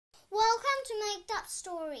Welcome to Made Up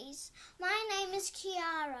Stories. My name is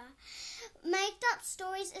Kiara. Made Up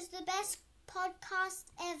Stories is the best podcast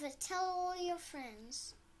ever. Tell all your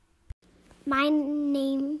friends. My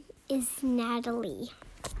name is Natalie.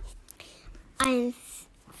 I'm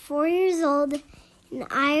 4 years old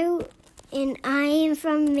and I am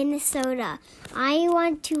from Minnesota. I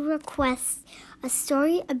want to request a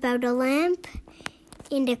story about a lamp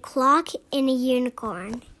and a clock and a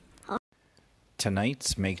unicorn.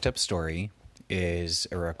 Tonight's made-up story is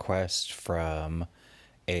a request from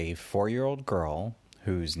a 4-year-old girl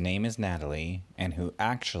whose name is Natalie and who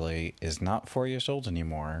actually is not 4 years old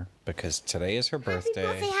anymore because today is her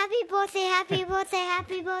birthday. Happy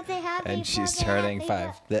birthday. And she's turning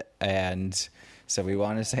 5. And so we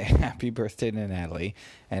want to say happy birthday to Natalie.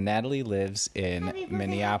 And Natalie lives in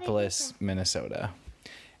Minneapolis, Minnesota.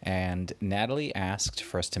 And Natalie asked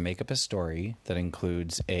for us to make up a story that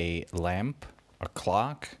includes a lamp, a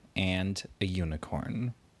clock, and a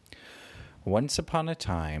unicorn. Once upon a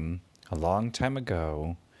time, a long time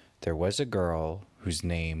ago, there was a girl whose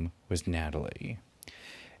name was Natalie.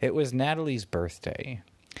 It was Natalie's birthday,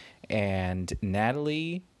 and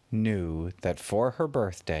Natalie knew that for her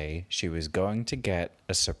birthday, she was going to get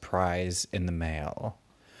a surprise in the mail.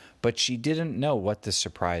 But she didn't know what the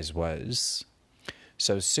surprise was.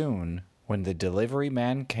 So soon, when the delivery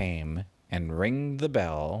man came and rang the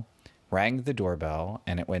doorbell,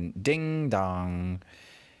 and it went ding-dong,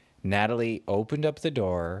 Natalie opened up the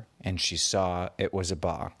door, and she saw it was a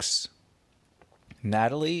box.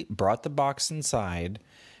 Natalie brought the box inside,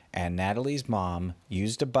 and Natalie's mom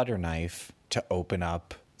used a butter knife to open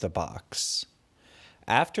up the box.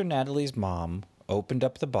 After Natalie's mom opened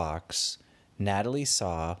up the box, Natalie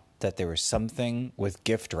saw that there was something with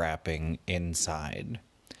gift wrapping inside.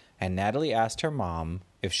 And Natalie asked her mom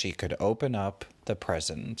if she could open up the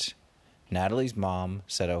present. Natalie's mom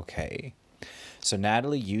said okay. So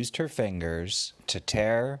Natalie used her fingers to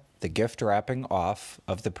tear the gift wrapping off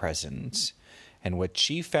of the present. And what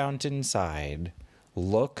she found inside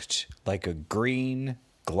looked like a green,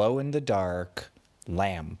 glow-in-the-dark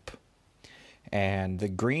lamp. And the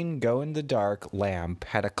green glow-in-the-dark lamp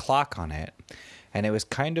had a clock on it. And it was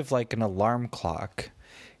kind of like an alarm clock.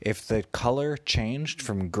 If the color changed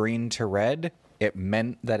from green to red, it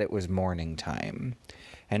meant that it was morning time.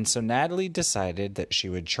 And so Natalie decided that she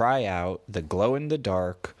would try out the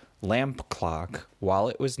glow-in-the-dark lamp clock while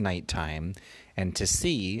it was nighttime and to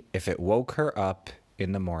see if it woke her up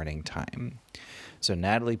in the morning time. So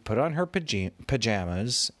Natalie put on her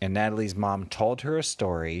pajamas, and Natalie's mom told her a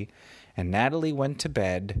story, and Natalie went to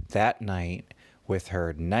bed that night with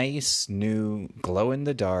her nice new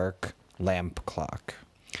glow-in-the-dark lamp clock.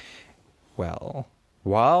 Well,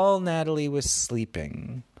 while Natalie was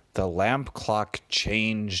sleeping, the lamp clock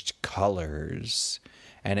changed colors,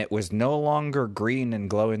 and it was no longer green and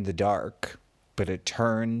glow-in-the-dark, but it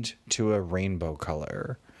turned to a rainbow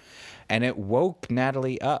color. And it woke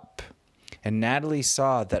Natalie up, and Natalie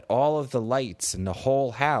saw that all of the lights in the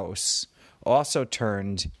whole house also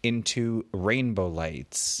turned into rainbow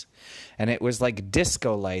lights. And it was like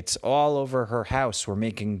disco lights all over her house were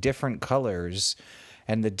making different colors,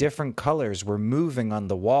 and the different colors were moving on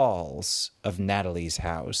the walls of Natalie's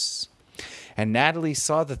house. And Natalie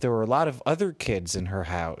saw that there were a lot of other kids in her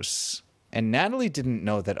house. And Natalie didn't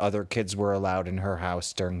know that other kids were allowed in her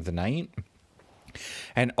house during the night.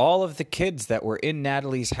 And all of the kids that were in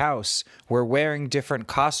Natalie's house were wearing different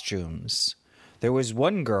costumes. There was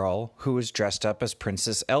one girl who was dressed up as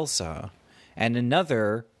Princess Elsa, and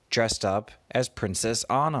another dressed up as Princess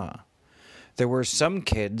Anna. There were some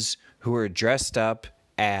kids who were dressed up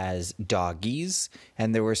as doggies,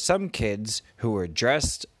 and there were some kids who were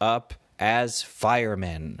dressed up as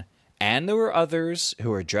firemen, and there were others who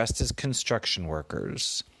were dressed as construction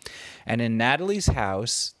workers. And in Natalie's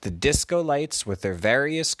house, the disco lights with their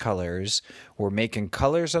various colors were making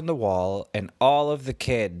colors on the wall, and all of the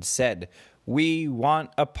kids said, "We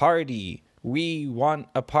want a party! We want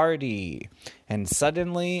a party!" And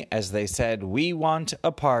suddenly, as they said, "We want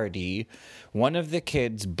a party," one of the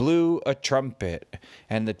kids blew a trumpet,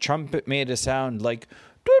 and the trumpet made a sound like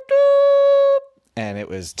doot-doot, and it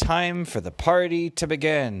was time for the party to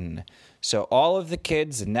begin. So all of the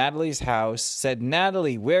kids in Natalie's house said,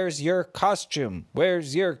 "Natalie, where's your costume?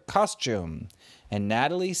 Where's your costume?" And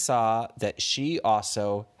Natalie saw that she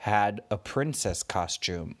also had a princess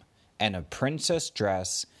costume and a princess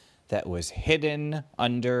dress that was hidden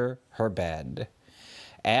under her bed.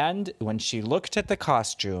 And when she looked at the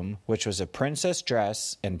costume, which was a princess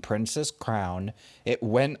dress and princess crown, it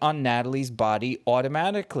went on Natalie's body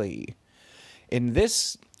automatically.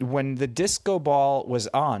 When the disco ball was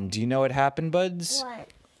on, do you know what happened, Buds? What?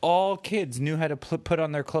 all kids knew how to put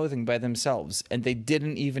on their clothing by themselves, and they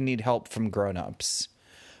didn't even need help from grown-ups.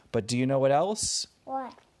 But do you know what else?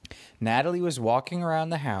 What? Natalie was walking around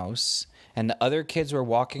the house, and the other kids were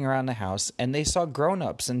walking around the house, and they saw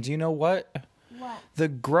grown-ups. And do you know what? What? The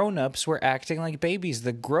grown-ups were acting like babies.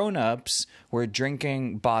 The grown-ups were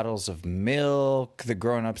drinking bottles of milk. The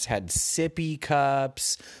grown-ups had sippy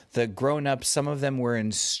cups. The grown-ups, some of them were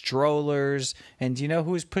in strollers. And do you know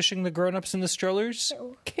who was pushing the grown-ups in the strollers?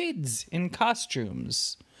 Who? Kids in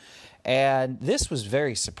costumes. And this was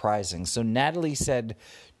very surprising. So Natalie said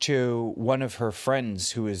to one of her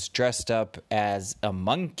friends who was dressed up as a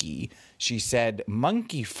monkey, she said,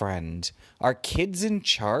 "Monkey friend, are kids in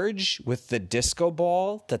charge with the disco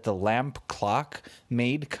ball that the lamp clock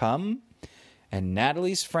made come?" And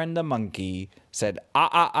Natalie's friend, the monkey, said,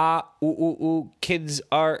 ooh, kids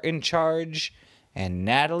are in charge. And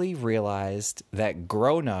Natalie realized that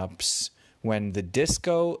grown-ups, when the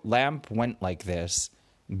disco lamp went like this,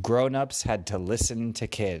 grown-ups had to listen to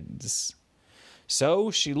kids.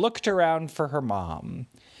 So she looked around for her mom,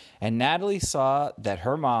 and Natalie saw that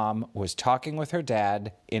her mom was talking with her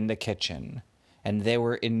dad in the kitchen, and they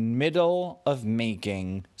were in middle of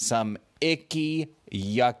making some icky,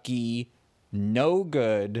 yucky, no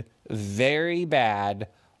good, very bad,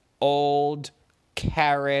 old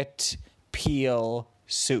carrot peel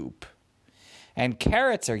soup. And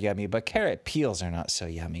carrots are yummy, but carrot peels are not so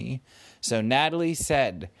yummy. So Natalie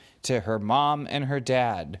said to her mom and her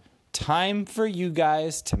dad, "Time for you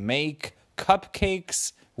guys to make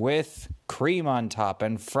cupcakes with cream on top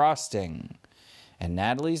and frosting." And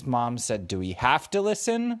Natalie's mom said, "Do we have to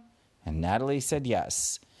listen?" And Natalie said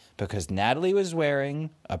yes, because Natalie was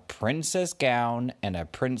wearing a princess gown and a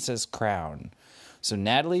princess crown. So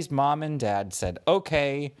Natalie's mom and dad said,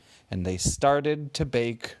 "Okay," and they started to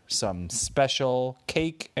bake some special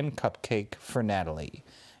cake and cupcake for Natalie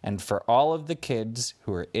and for all of the kids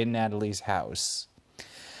who were in Natalie's house.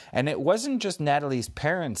 And it wasn't just Natalie's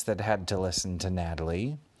parents that had to listen to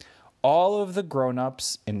Natalie. All of the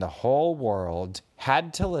grown-ups in the whole world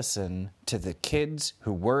had to listen to the kids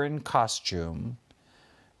who were in costume.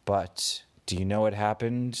 But do you know what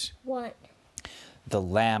happened? What? The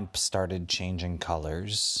lamp started changing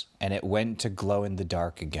colors, and it went to glow in the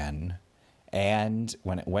dark again. And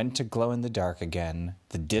when it went to glow in the dark again,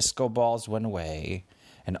 the disco balls went away,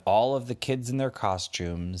 and all of the kids in their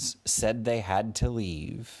costumes said they had to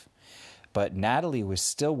leave. But Natalie was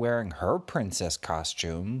still wearing her princess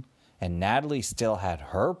costume, and Natalie still had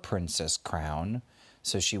her princess crown,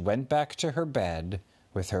 so she went back to her bed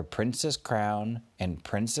with her princess crown and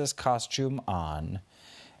princess costume on,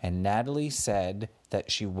 and Natalie said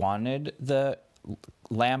that she wanted the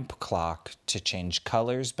lamp clock to change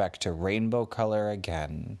colors back to rainbow color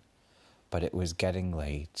again. But it was getting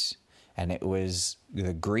late, and it was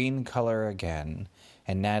the green color again,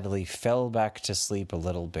 and Natalie fell back to sleep a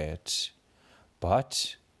little bit.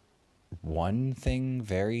 But one thing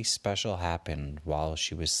very special happened while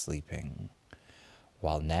she was sleeping.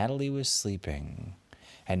 While Natalie was sleeping,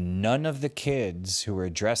 and none of the kids who were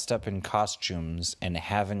dressed up in costumes and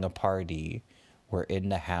having a party were in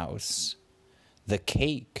the house, the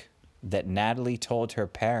cake that Natalie told her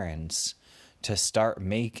parents to start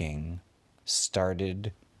making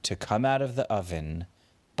started to come out of the oven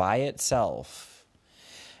by itself,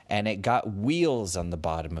 and it got wheels on the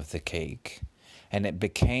bottom of the cake, and it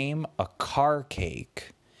became a car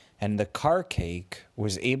cake, and the car cake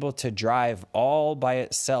was able to drive all by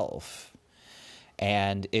itself.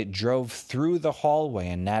 And it drove through the hallway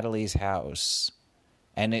in Natalie's house.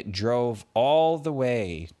 And it drove all the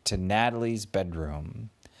way to Natalie's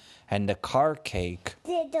bedroom. And the car cake...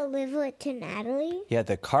 Did it deliver it to Natalie? Yeah,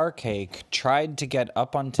 the car cake tried to get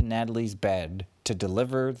up onto Natalie's bed to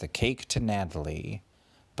deliver the cake to Natalie.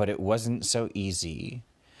 But it wasn't so easy.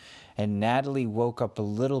 And Natalie woke up a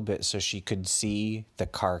little bit so she could see the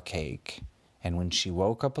car cake. And when she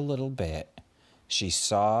woke up a little bit, she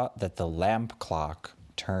saw that the lamp clock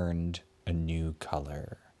turned a new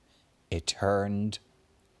color. It turned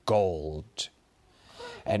gold.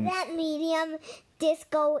 And Is that medium,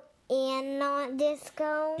 disco, and not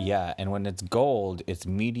disco? yeah, and when it's gold, it's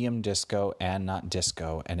medium disco and not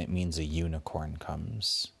disco, and it means a unicorn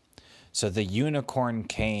comes. So the unicorn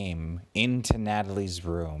came into Natalie's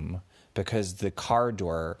room because the car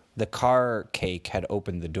cake had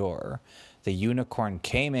opened the door. The unicorn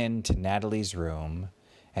came into Natalie's room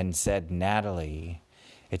and said, "Natalie,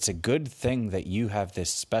 it's a good thing that you have this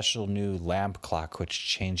special new lamp clock which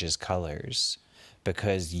changes colors,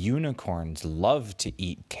 because unicorns love to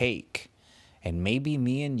eat cake, and maybe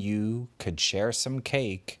me and you could share some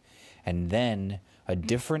cake, and then a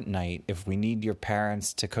different night, if we need your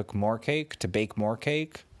parents to bake more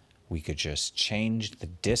cake, we could just change the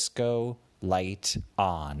disco light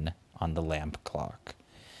on the lamp clock.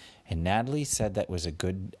 And Natalie said that was a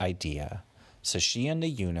good idea. So she and the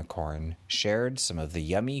unicorn shared some of the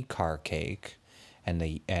yummy car cake, and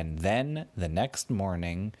then the next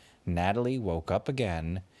morning, Natalie woke up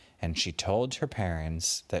again, and she told her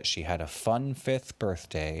parents that she had a fun 5th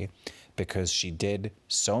birthday because she did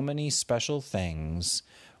so many special things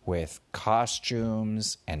with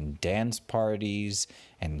costumes and dance parties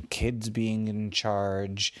and kids being in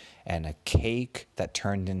charge and a cake that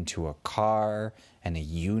turned into a car and a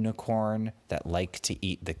unicorn that liked to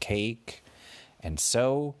eat the cake. And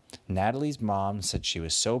so Natalie's mom said she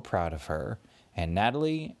was so proud of her, and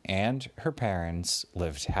Natalie and her parents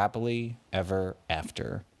lived happily ever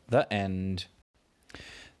after. The end.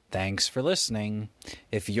 Thanks for listening.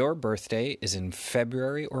 If your birthday is in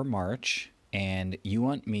February or March and you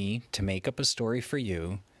want me to make up a story for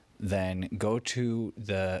you, then go to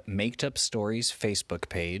the Maked Up Stories Facebook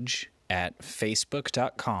page at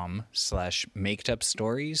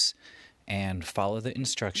facebook.com/makedupstories and follow the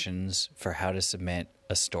instructions for how to submit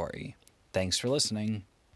a story. Thanks for listening.